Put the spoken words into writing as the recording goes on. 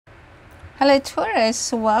Hello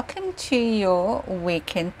Taurus, welcome to your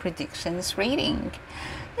weekend predictions reading.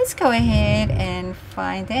 Let's go ahead and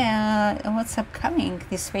find out what's upcoming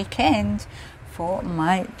this weekend for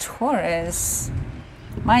my Taurus.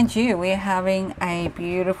 Mind you, we're having a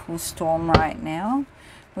beautiful storm right now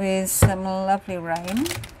with some lovely rain.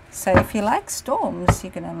 So if you like storms,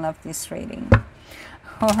 you're going to love this reading.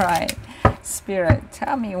 All right, Spirit,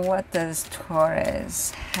 tell me, what does Taurus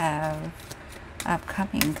have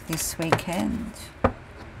upcoming this weekend?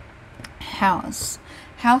 House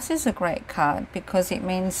is a great card because it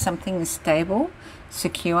means something is stable,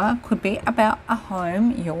 secure. Could be about a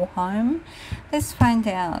home, your home. Let's find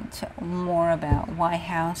out more about why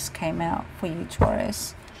house came out for you,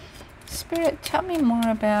 Taurus. Spirit, tell me more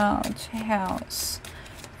about house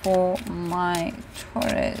for my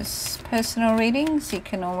Taurus. Personal readings, you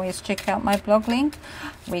can always check out my blog link,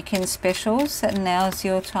 weekend specials. Now's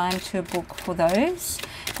your time to book for those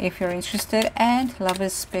if you're interested, and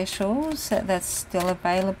lovers specials that's still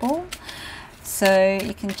available, so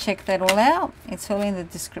you can check that all out. It's all in the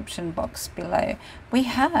description box below. We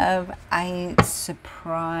have a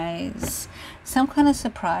surprise, some kind of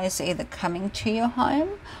surprise either coming to your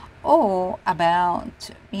home or about,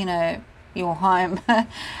 your home.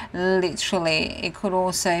 Literally, it could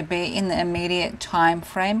also be in the immediate time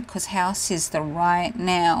frame because house is the right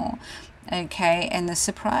now, okay, and the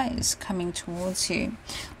surprise coming towards you.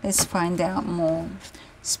 Let's find out more.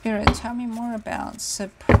 Spirit, tell me more about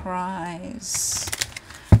surprise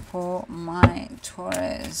for my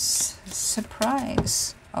Taurus.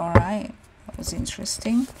 Surprise. All right, that was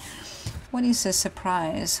interesting. What is a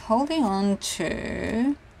surprise? Holding on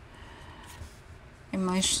to,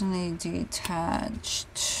 emotionally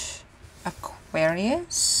detached,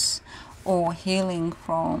 Aquarius, or healing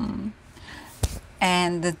from,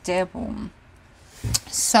 and the devil.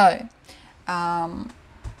 So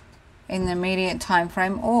in the immediate time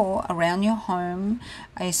frame or around your home,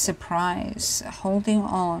 a surprise, holding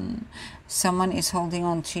on. Someone is holding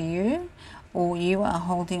on to you, or you are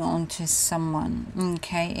holding on to someone,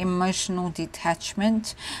 okay? Emotional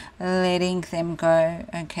detachment, letting them go,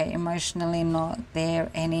 okay? Emotionally not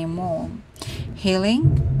there anymore.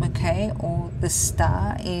 Healing, okay? Or the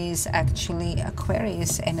star is actually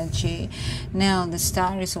Aquarius energy. Now the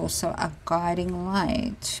star is also a guiding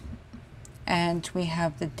light, and we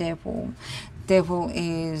have the devil. Devil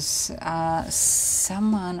is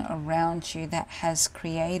someone around you that has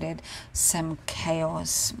created some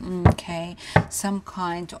chaos, okay, some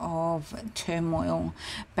kind of turmoil.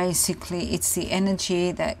 Basically, it's the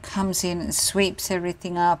energy that comes in and sweeps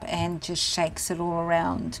everything up and just shakes it all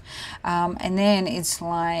around, and then it's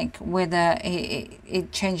like whether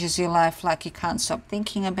it changes your life, like you can't stop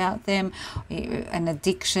thinking about them, an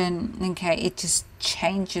addiction, okay, it just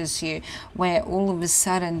changes you, where all of a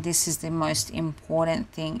sudden this is the most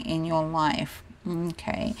important thing in your life,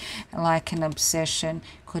 okay, like an obsession.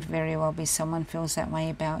 Could very well be someone feels that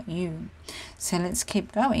way about you. So let's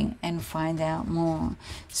keep going and find out more.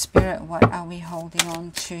 Spirit, what are we holding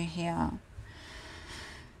on to here?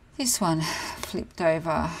 This one flipped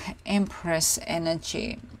over, Empress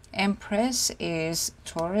energy. Empress is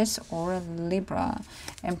Taurus or Libra.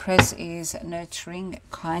 Empress is nurturing,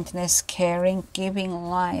 kindness, caring, giving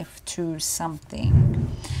life to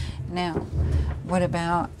something. Now, what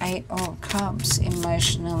about Eight of Cups?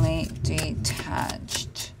 Emotionally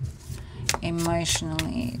detached.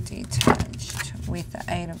 Emotionally detached with the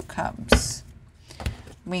Eight of Cups.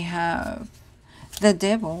 We have the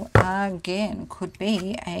devil again, could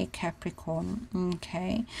be a Capricorn,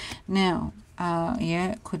 okay? Now,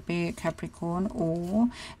 yeah, it could be a Capricorn, or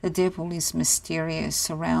the devil is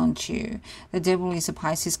mysterious around you. The devil is a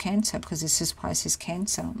Pisces Cancer, because this is Pisces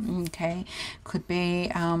Cancer, okay? Could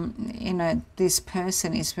be, this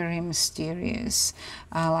person is very mysterious,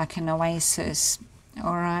 like an oasis,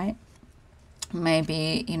 all right?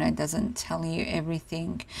 Maybe, doesn't tell you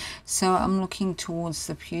everything. So I'm looking towards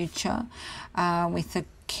the future. With the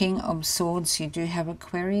King of Swords, you do have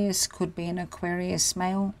Aquarius. Could be an Aquarius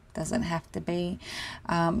male, doesn't have to be.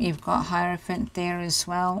 You've got Hierophant there as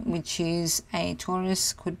well, which is a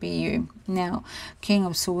Taurus, could be you. Now, King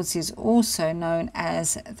of Swords is also known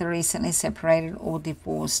as the recently separated or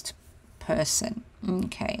divorced person,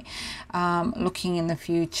 okay? Looking in the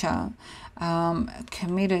future,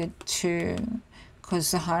 committed to,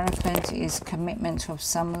 because the Hierophant is commitment of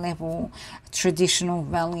some level, traditional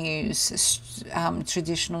values,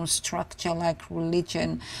 traditional structure like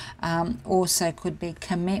religion. Also could be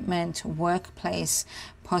commitment, workplace,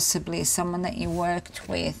 possibly someone that you worked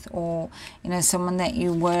with, or someone that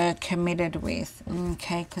you were committed with.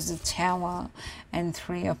 Okay, because the Tower and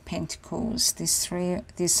Three of Pentacles,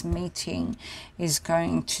 this meeting is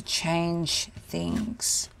going to change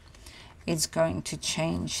things. It's going to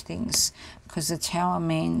change things, because the Tower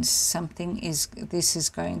means this is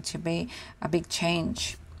going to be a big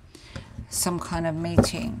change, some kind of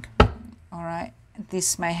meeting. All right,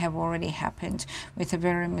 this may have already happened with a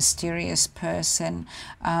very mysterious person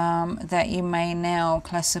that you may now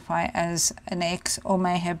classify as an ex, or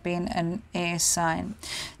may have been an air sign.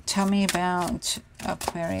 Tell me about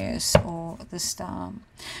Aquarius or the Star.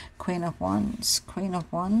 Queen of Wands. Queen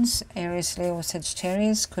of Wands, Aries, Leo, or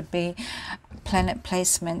Sagittarius. Could be planet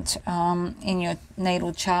placement in your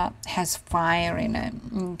natal chart has fire in it.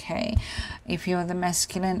 Okay, if you're the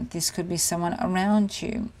masculine, this could be someone around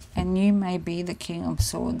you, and you may be the King of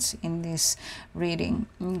Swords in this reading.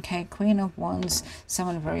 Okay, Queen of Wands,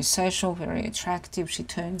 someone very social, very attractive. She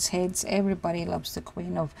turns heads. Everybody loves the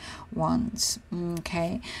Queen of Wands.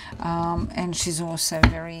 Okay, and she's also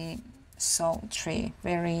very sultry,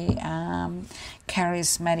 very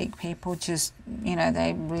charismatic. People just,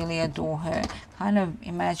 they really adore her. Kind of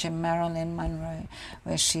imagine Marilyn Monroe,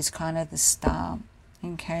 where she's kind of the star.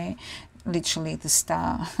 Okay, literally the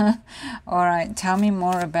star. All right, tell me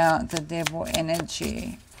more about the Devil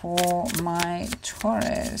energy for my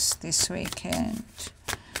Taurus this weekend.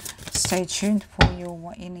 Stay tuned for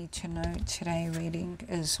what you need to know today reading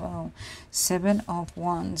as well. Seven of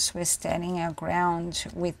Wands. We're standing our ground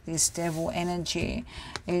with this Devil energy.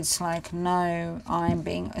 It's like, no, I'm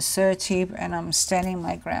being assertive and I'm standing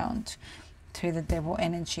my ground to the Devil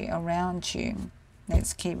energy around you.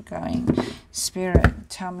 Let's keep going. Spirit,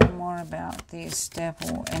 tell me more about this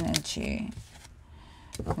Devil energy.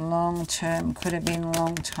 Long term, could have been a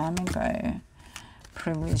long time ago.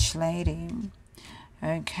 Privileged lady.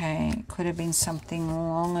 Okay, could have been something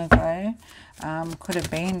long ago. Could have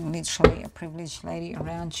been literally a privileged lady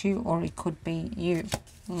around you, or it could be you.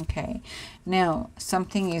 Okay, now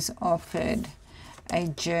something is offered, a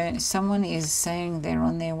journey. Someone is saying they're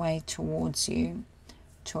on their way towards you,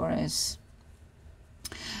 Taurus.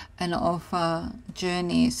 An offer,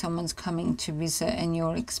 journey, someone's coming to visit and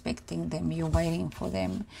you're expecting them, you're waiting for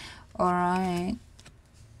them. All right.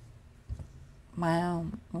 Wow,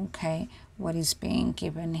 okay. What is being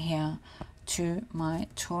given here to my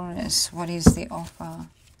Taurus? What is the offer?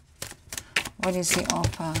 What is the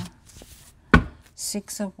offer?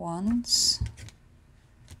 Six of Wands.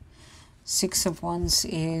 Six of Wands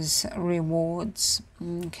is rewards.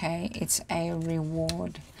 Okay, it's a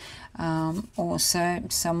reward. Also,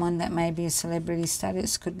 someone that may be a celebrity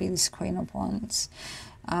status, could be this Queen of Wands.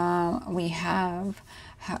 We have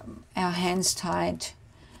our hands tied.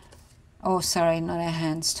 Oh, sorry, not our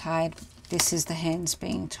hands tied. This is the hands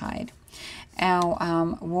being tied.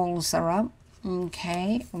 Our walls are up.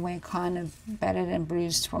 Okay, we're kind of battered and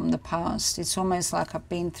bruised from the past. It's almost like I've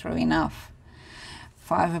been through enough.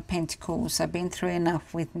 Five of Pentacles. I've been through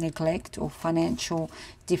enough with neglect or financial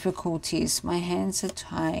difficulties. My hands are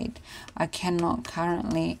tied. I cannot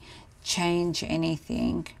currently change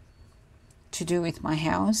anything to do with my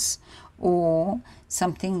house or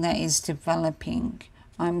something that is developing.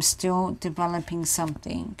 I'm still developing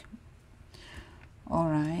something. All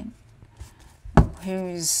right. Who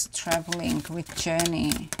is traveling with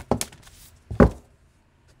journey?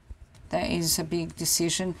 That is a big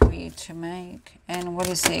decision for you to make. And what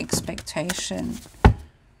is the expectation?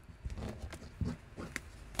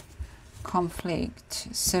 Conflict.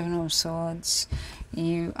 Seven of Swords.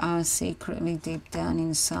 You are secretly deep down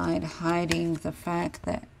inside hiding the fact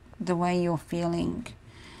that the way you're feeling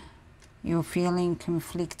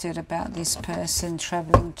conflicted about this person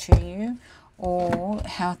traveling to you, or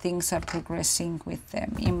how things are progressing with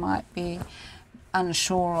them. You might be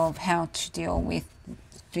unsure of how to deal with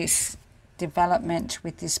this development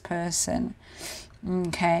with this person.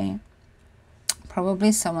 Okay,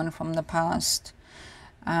 probably someone from the past,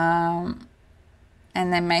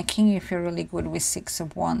 and they're making you feel really good with Six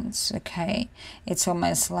of Wands. Okay, it's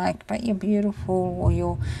almost like, but you're beautiful, or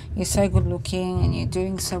you're so good looking and you're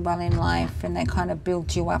doing so well in life, and they kind of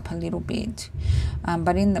build you up a little bit,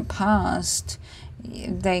 but in the past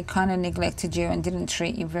they kind of neglected you and didn't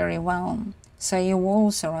treat you very well. So your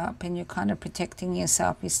walls are up and you're kind of protecting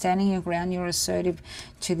yourself. You're standing your ground. You're assertive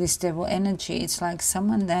to this Devil energy. It's like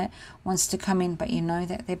someone that wants to come in, but you know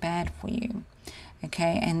that they're bad for you.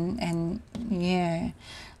 Okay, and yeah,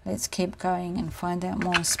 Let's keep going and find out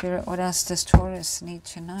more. Spirit, what else does Taurus need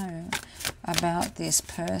to know about this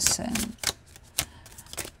person?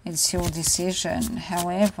 It's your decision.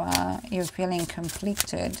 However, you're feeling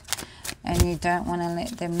conflicted and you don't want to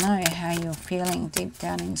let them know how you're feeling deep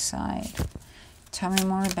down inside. Tell me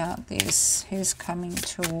more about this. Who's coming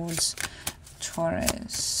towards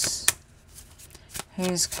Taurus?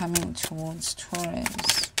 Who's coming towards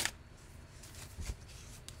Taurus?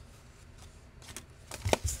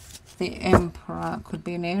 The Emperor could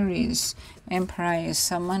be an Aries. Emperor is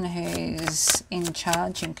someone who is in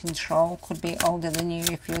charge and control. Could be older than you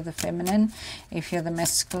if you're the feminine. If you're the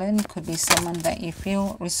masculine, could be someone that you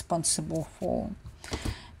feel responsible for.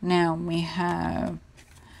 Now we have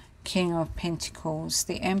King of Pentacles.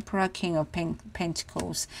 The Emperor, King of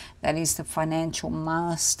Pentacles, that is the financial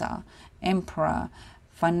master. Emperor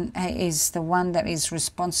is the one that is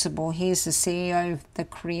responsible. He is the CEO, the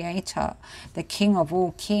creator, the king of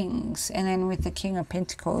all kings. And then with the King of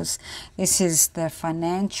Pentacles, this is the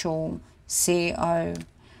financial CEO,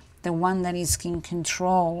 the one that is in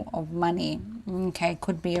control of money. Okay,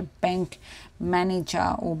 could be a bank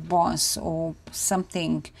manager or boss or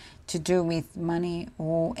something to do with money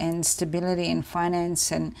and stability and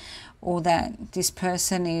finance, and or that this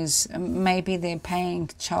person is, maybe they're paying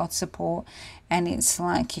child support and it's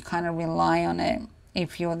like you kind of rely on it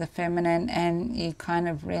if you're the feminine, and you kind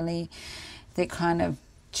of really, they're kind of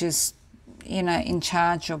just, you know, in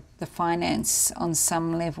charge of the finance on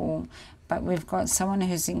some level. But we've got someone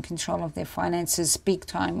who's in control of their finances big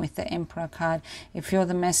time with the Emperor card. If you're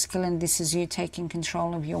the masculine, this is you taking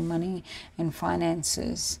control of your money and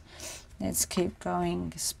finances. Let's keep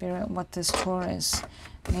going. Spirit, what does Taurus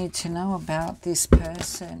need to know about this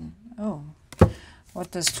person? Oh,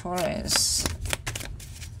 what does Taurus...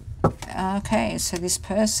 Okay, so this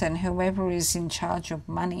person, whoever is in charge of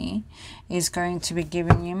money, is going to be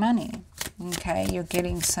giving you money. Okay, you're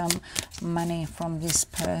getting some money from this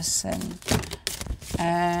person.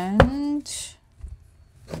 And,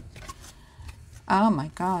 oh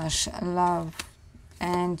my gosh, love.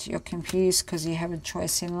 And you're confused because you have a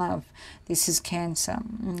choice in love. This is Cancer,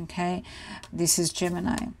 okay? This is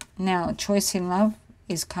Gemini. Now, choice in love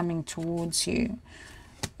is coming towards you.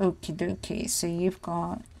 Okie dokie. So you've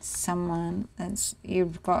got someone that's,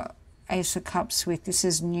 you've got Ace of Cups with, this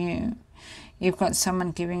is new. You've got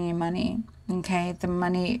someone giving you money, okay? The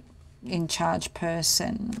money in charge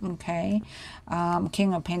person, okay?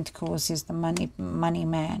 King of Pentacles is the money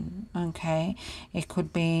man, okay? It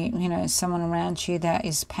could be, you know, someone around you that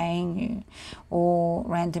is paying you, or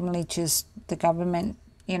randomly just the government,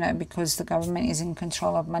 you know, because the government is in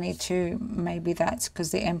control of money too. Maybe that's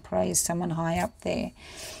because the Emperor is someone high up there.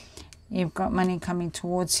 You've got money coming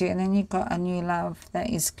towards you, and then you've got a new love that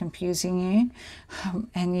is confusing you,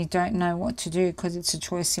 and you don't know what to do because it's a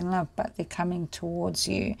choice in love, but they're coming towards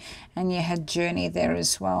you, and you had journey there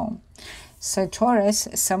as well. So Taurus,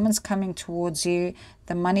 someone's coming towards you.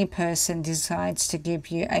 The money person decides to give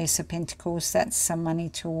you Ace of Pentacles. That's some money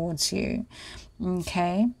towards you,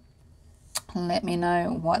 okay? Let me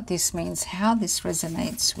know what this means, how this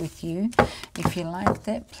resonates with you. If you liked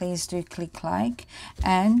it, please do click like.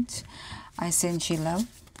 And I send you love,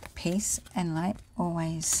 peace and light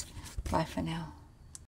always. Bye for now.